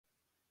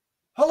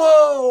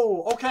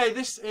Hello! Okay,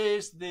 this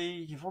is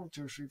the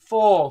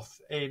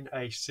fourth in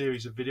a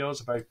series of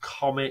videos about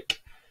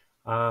comic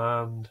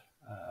and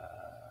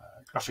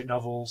graphic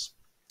novels.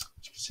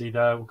 As you can see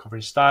there, we're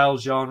covering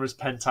styles, genres,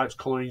 pen types,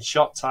 colouring,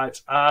 shot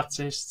types,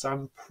 artists,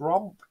 and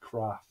prompt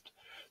craft.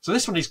 So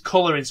this one is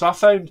colouring. So I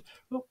found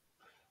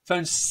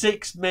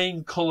 6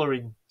 main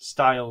colouring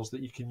styles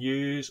that you can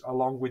use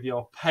along with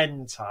your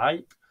pen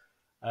type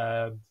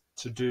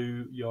to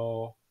do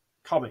your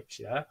comics,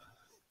 yeah?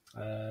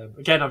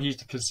 Again, I've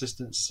used a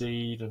consistent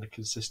seed and a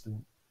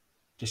consistent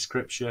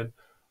description,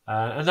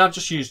 and I've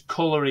just used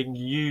colouring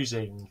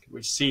using,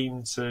 which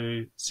seemed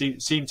to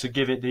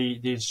give it the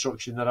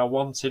instruction that I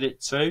wanted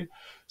it to.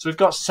 So we've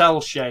got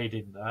cell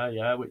shading there,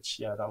 yeah,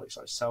 that looks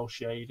like cell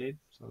shading.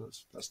 So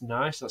that's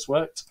nice. That's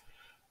worked.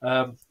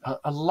 A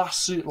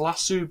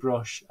lasso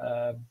brush.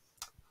 I'm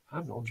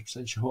not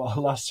 100% sure what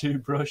a lasso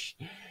brush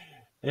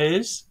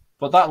is,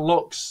 but that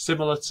looks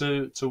similar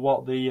to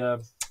what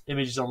the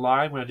images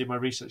online when I did my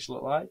research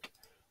look like.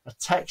 A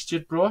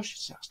textured brush,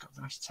 see, that's got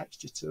a nice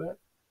texture to it.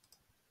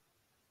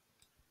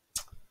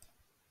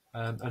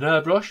 An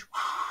airbrush,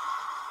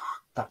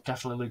 that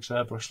definitely looks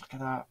airbrush. Look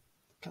at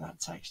that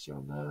texture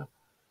on there,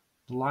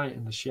 the light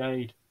and the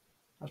shade.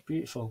 That's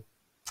beautiful.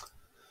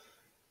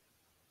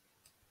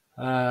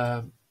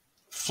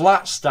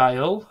 Flat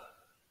style,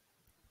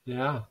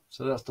 yeah.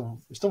 So that's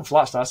done. It's done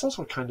flat style. So that's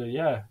what kind of,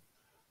 yeah.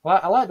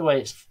 I like the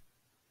way it's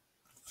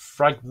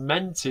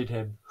fragmented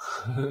him.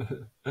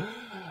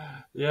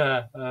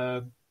 Yeah,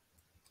 so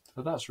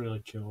that's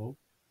really cool.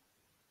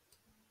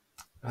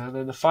 And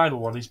then the final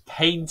one is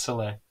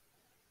painterly.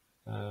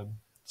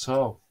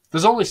 So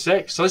there's only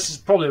 6, so this is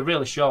probably a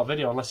really short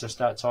video unless I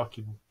start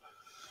talking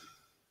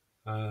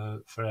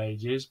for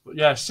ages. But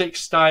yeah, 6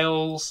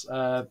 styles.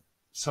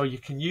 So you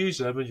can use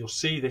them, and you'll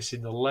see this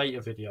in the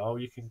later video.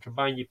 You can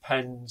combine your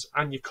pens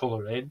and your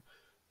colouring,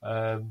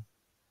 and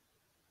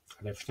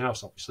everything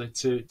else, obviously,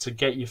 to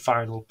get your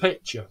final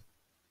picture.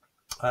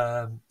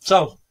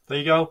 So there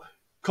you go,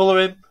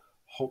 colouring.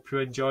 Hope you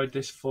enjoyed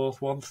this 4th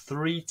one.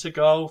 3 to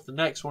go. The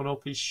next one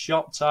up is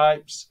shot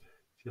types.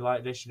 If you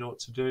like this, you know what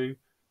to do.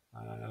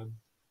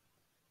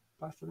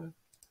 Bye for now.